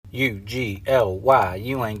U-G-L-Y.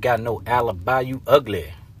 You ain't got no alibi. You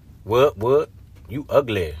ugly. What? You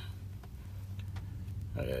ugly.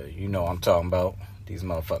 You know what I'm talking about. These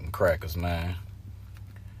motherfucking crackers, man.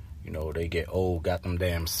 You know, they get old, got them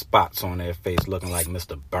damn spots on their face looking like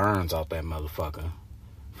Mr. Burns out that motherfucker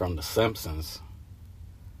from The Simpsons.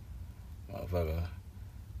 Motherfucker.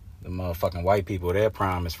 The motherfucking white people, their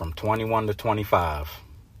prime is from 21 to 25.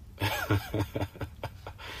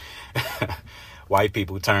 White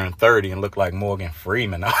people turn 30 and look like Morgan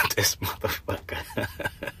Freeman out this motherfucker.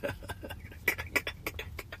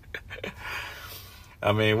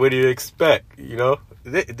 I mean, what do you expect? You know,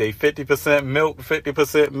 they 50% milk,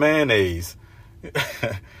 50% mayonnaise.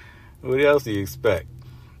 What else do you expect?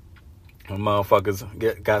 The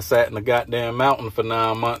motherfuckers got sat in the goddamn mountain for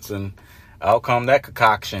 9 months, and out come that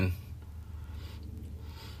concoction.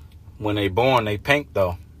 When they born, they pink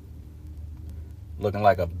though, looking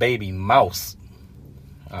like a baby mouse.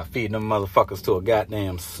 I feed them motherfuckers to a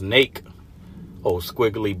goddamn snake. Old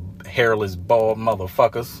squiggly, hairless, bald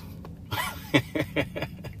motherfuckers.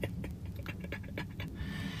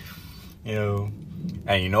 You know,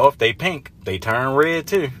 and you know, if they pink, they turn red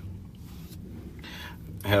too.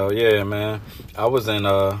 Hell yeah, man. I was in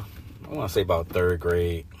I want to say about 3rd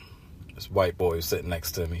grade. This white boy was sitting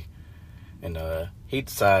next to me, and he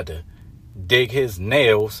decided to dig his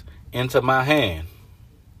nails into my hand.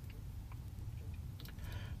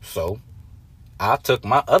 So I took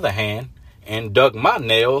my other hand and dug my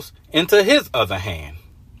nails into his other hand.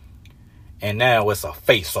 And now it's a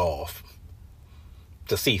face-off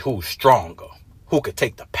to see who's stronger, who could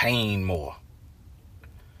take the pain more.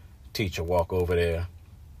 Teacher walk over there,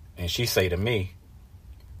 and she say to me,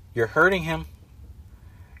 "You're hurting him.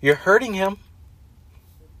 You're hurting him."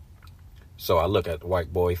 So I look at the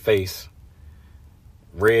white boy's face,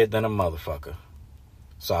 red than a motherfucker.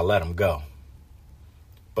 So I let him go.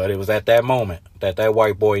 But it was at that moment that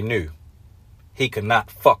white boy knew he could not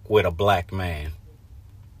fuck with a black man.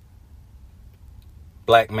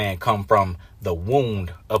 Black man come from the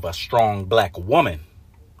wound of a strong black woman.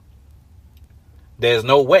 There's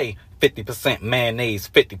no way 50% mayonnaise,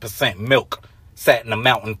 50% milk sat in the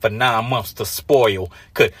mountain for 9 months to spoil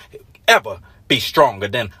could ever be stronger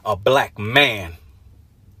than a black man.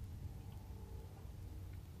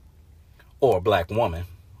 Or a black woman.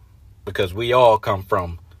 Because we all come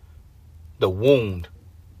from the wound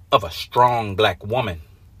of a strong black woman.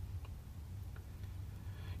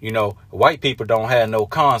 You know, white people don't have no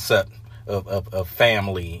concept of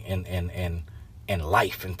family and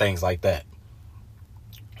life and things like that.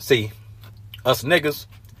 See, us niggas,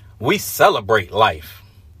 we celebrate life.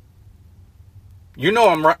 You know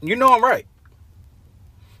I'm right. You know I'm right.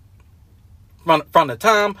 From the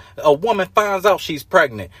time a woman finds out she's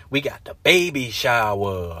pregnant, we got the baby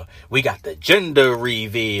shower. We got the gender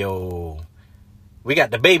reveal. We got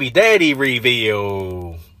the baby daddy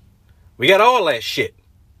reveal. We got all that shit.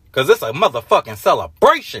 Because it's a motherfucking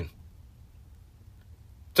celebration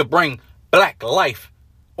to bring black life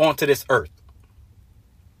onto this earth.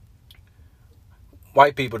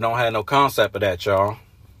 White people don't have no concept of that, y'all.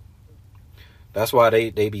 That's why they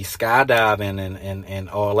be skydiving and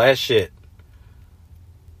all that shit.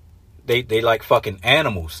 They like fucking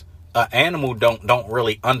animals. An animal don't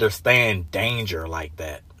really understand danger like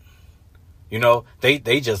that. You know,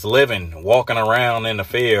 they just living, walking around in the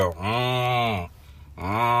field.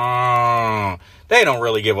 They don't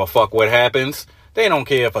really give a fuck what happens. They don't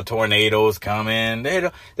care if a tornado's coming. They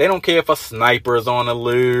don't care if a sniper's on the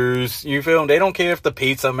loose. You feel me? They don't care if the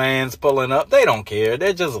pizza man's pulling up. They don't care.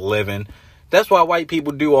 They're just living. That's why white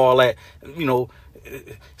people do all that, you know,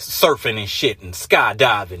 surfing and shit and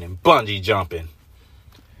skydiving and bungee jumping.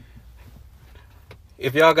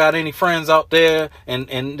 If y'all got any friends out there and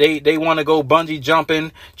they want to go bungee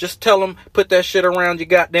jumping, just tell them, put that shit around your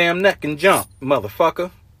goddamn neck and jump,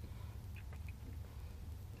 motherfucker.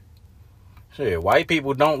 Shit, white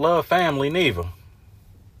people don't love family neither.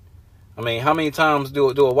 I mean, how many times do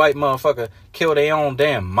a white motherfucker kill their own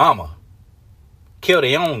damn mama? Kill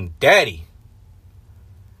their own daddy?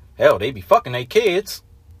 Hell, they be fucking their kids.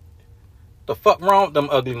 The fuck wrong with them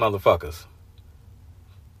ugly motherfuckers?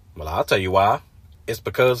 Well, I'll tell you why. It's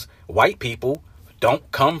because white people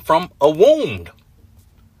don't come from a wound.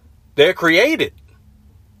 They're created.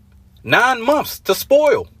 9 months to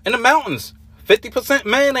spoil in the mountains. 50%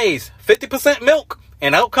 mayonnaise, 50% milk.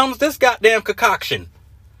 And out comes this goddamn concoction.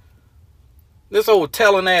 This old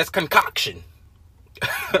telling ass concoction.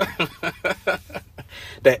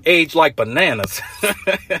 That age like bananas.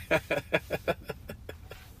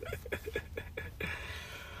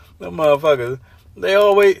 The motherfuckers. They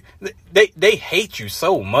always, they hate you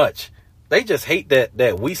so much. They just hate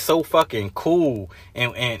that we so fucking cool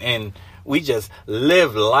and we just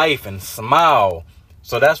live life and smile.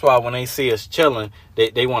 So that's why when they see us chilling,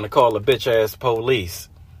 they want to call the bitch ass police.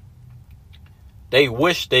 They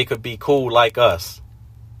wish they could be cool like us.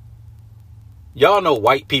 Y'all know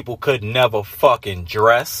white people could never fucking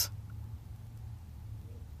dress.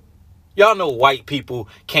 Y'all know white people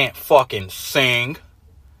can't fucking sing.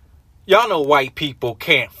 Y'all know white people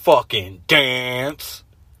can't fucking dance.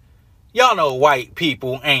 Y'all know white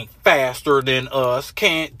people ain't faster than us,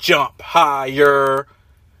 can't jump higher.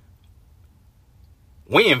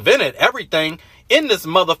 We invented everything in this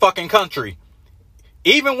motherfucking country.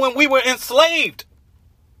 Even when we were enslaved.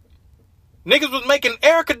 Niggas was making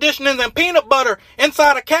air conditioning and peanut butter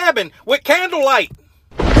inside a cabin with candlelight.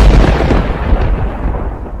 But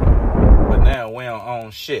now we don't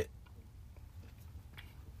own shit.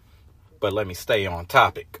 But let me stay on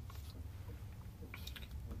topic.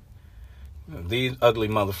 These ugly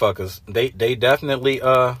motherfuckers, they definitely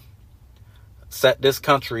set this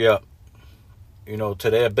country up, to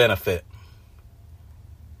their benefit.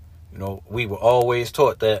 We were always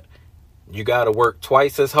taught that you got to work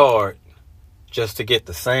twice as hard just to get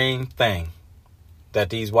the same thing that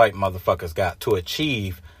these white motherfuckers got, to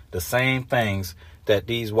achieve the same things that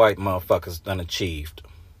these white motherfuckers done achieved.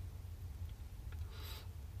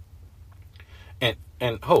 And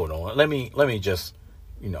hold on, let me just,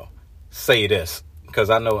 say this, because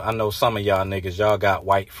I know some of y'all niggas, y'all got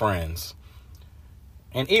white friends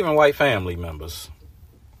and even white family members.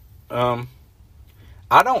 I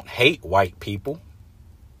don't hate white people.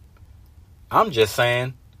 I'm just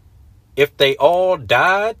saying, if they all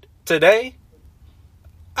died today,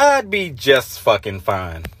 I'd be just fucking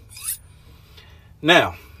fine.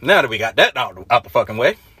 Now that we got that out the fucking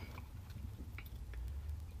way,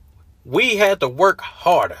 we had to work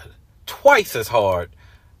harder, twice as hard,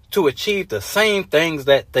 to achieve the same things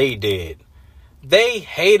that they did. They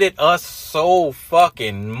hated us so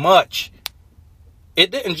fucking much.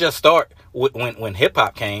 It didn't just start when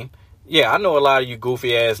hip-hop came. Yeah, I know a lot of you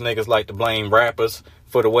goofy ass niggas like to blame rappers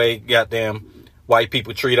for the way goddamn white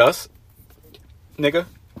people treat us. Nigga,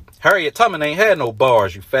 Harriet Tubman ain't had no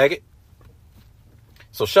bars, you faggot.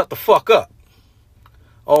 So shut the fuck up.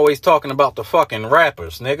 Always talking about the fucking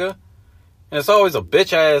rappers, nigga. And it's always a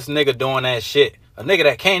bitch ass nigga doing that shit. A nigga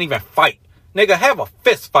that can't even fight. Nigga, have a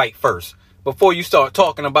fist fight first before you start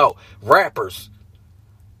talking about rappers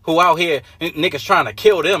who out here, niggas trying to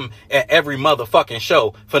kill them at every motherfucking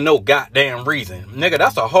show for no goddamn reason. Nigga,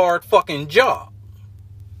 that's a hard fucking job.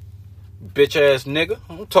 Bitch ass nigga.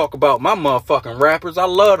 Don't talk about my motherfucking rappers. I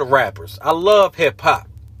love the rappers. I love hip hop.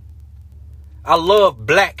 I love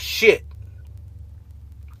black shit.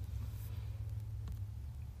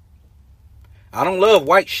 I don't love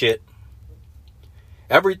white shit.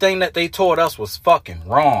 Everything that they taught us was fucking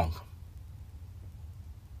wrong.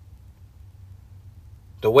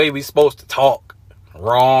 The way we supposed to talk,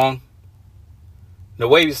 wrong. The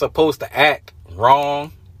way we supposed to act,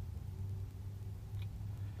 wrong.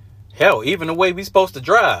 Hell, even the way we supposed to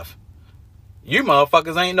drive. You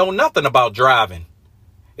motherfuckers ain't know nothing about driving.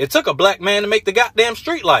 It took a black man to make the goddamn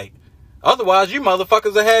street light. Otherwise, you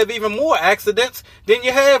motherfuckers will have even more accidents than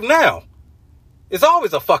you have now. It's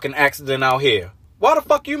always a fucking accident out here. Why the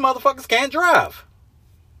fuck you motherfuckers can't drive?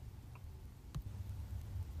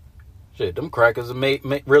 Shit, them crackers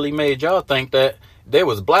really made y'all think that there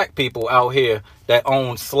was black people out here that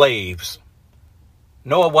owned slaves.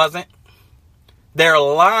 No, it wasn't. They're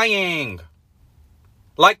lying.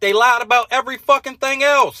 Like they lied about every fucking thing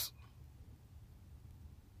else.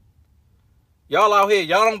 Y'all out here,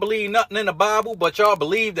 y'all don't believe nothing in the Bible, but y'all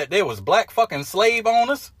believe that there was black fucking slave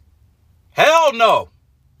owners? Hell no.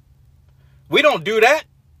 We don't do that.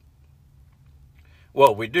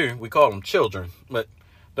 Well, we do. We call them children, but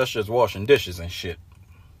that's just washing dishes and shit.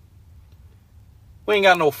 We ain't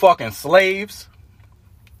got no fucking slaves.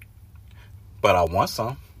 But I want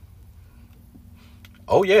some.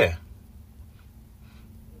 Oh, yeah.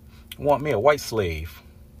 I want me a white slave.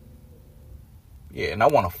 Yeah, and I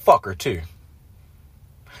want to fuck her, too.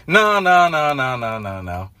 No.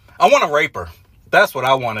 I want to rape her. That's what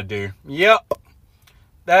I want to do. Yep.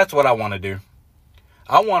 That's what I want to do.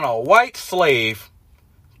 I want a white slave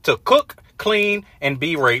to cook, clean, and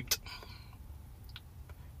be raped.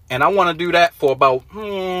 And I want to do that for about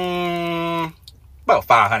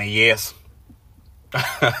 500 years.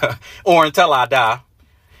 Or until I die.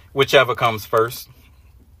 Whichever comes first.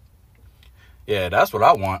 Yeah, that's what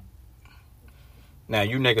I want. Now,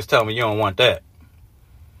 you niggas tell me you don't want that.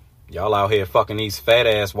 Y'all out here fucking these fat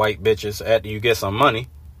ass white bitches after you get some money.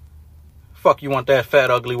 Fuck you want that fat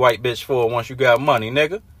ugly white bitch for once you got money,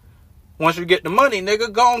 nigga? Once you get the money,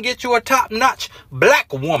 nigga, go and get you a top-notch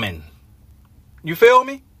black woman. You feel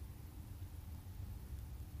me?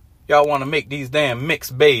 Y'all want to make these damn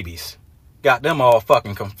mixed babies. Got them all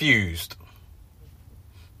fucking confused.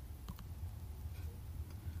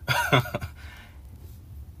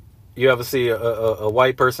 You ever see a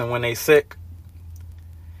white person when they sick?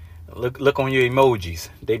 Look on your emojis.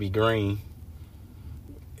 They be green.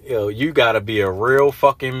 Yo, you gotta be a real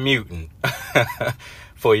fucking mutant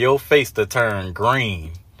for your face to turn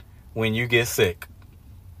green when you get sick.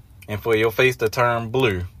 And for your face to turn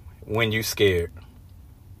blue when you scared.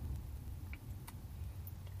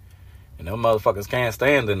 And them motherfuckers can't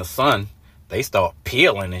stand in the sun. They start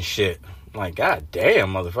peeling and shit. I'm like, god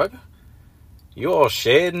damn, motherfucker. You all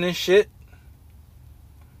shedding and shit?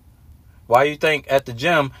 Why you think at the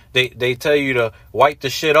gym they tell you to wipe the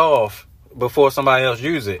shit off before somebody else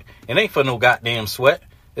use it? It ain't for no goddamn sweat.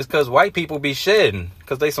 It's because white people be shedding.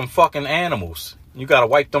 Because they some fucking animals. You gotta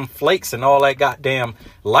wipe them flakes and all that goddamn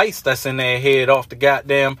lice that's in their head off the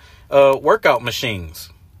goddamn workout machines.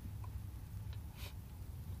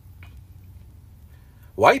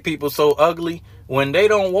 White people so ugly, when they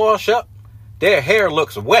don't wash up, their hair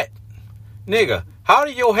looks wet. Nigga, how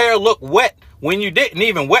did your hair look wet when you didn't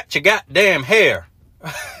even wet your goddamn hair?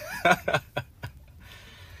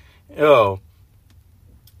 Yo,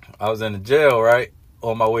 I was in the jail, right?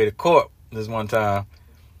 On my way to court this one time.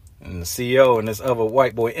 And the CEO and this other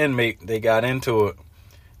white boy inmate, they got into it.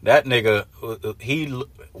 That nigga, he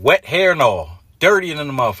wet hair and all. Dirty than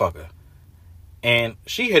the motherfucker. And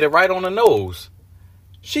she hit it right on the nose.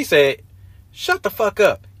 She said, shut the fuck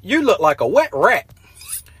up. You look like a wet rat.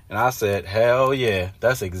 And I said, hell yeah,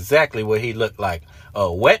 that's exactly what he looked like.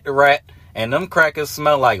 A wet rat, and them crackers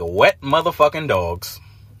smell like wet motherfucking dogs.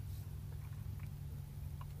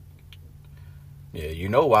 Yeah, you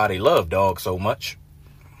know why they love dogs so much.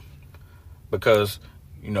 Because,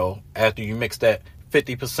 you know, after you mix that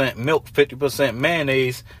 50% milk, 50%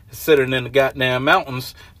 mayonnaise, sitting in the goddamn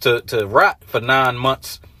mountains to rot for 9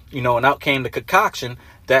 months, you know, and out came the concoction.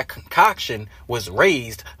 That concoction was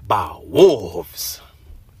raised by wolves.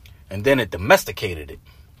 And then it domesticated it.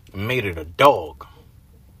 And made it a dog.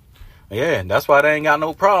 Yeah, and that's why they ain't got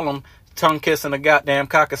no problem tongue kissing a goddamn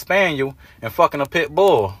cocker spaniel and fucking a pit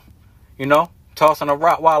bull. You know? Tossing a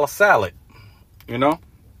Rottweiler salad. You know?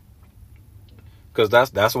 Because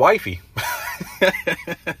that's wifey.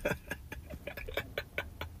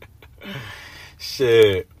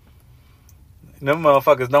 Shit. Them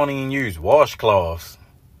motherfuckers don't even use washcloths.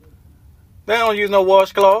 They don't use no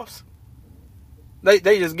washcloths. They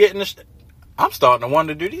just getting the shit. I'm starting to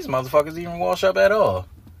wonder, do these motherfuckers even wash up at all?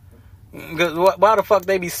 Why the fuck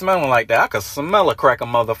they be smelling like that? I could smell a cracker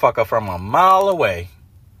motherfucker from a mile away.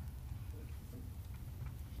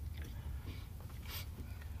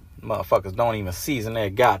 Motherfuckers don't even season their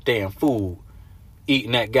goddamn food.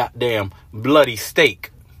 Eating that goddamn bloody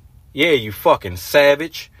steak. Yeah, you fucking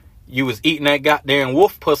savage. You was eating that goddamn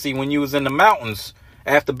wolf pussy when you was in the mountains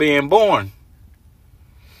after being born.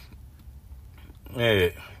 Yeah,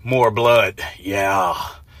 more blood. Yeah.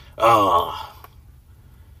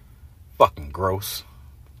 Fucking gross.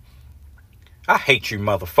 I hate you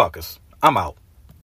motherfuckers. I'm out.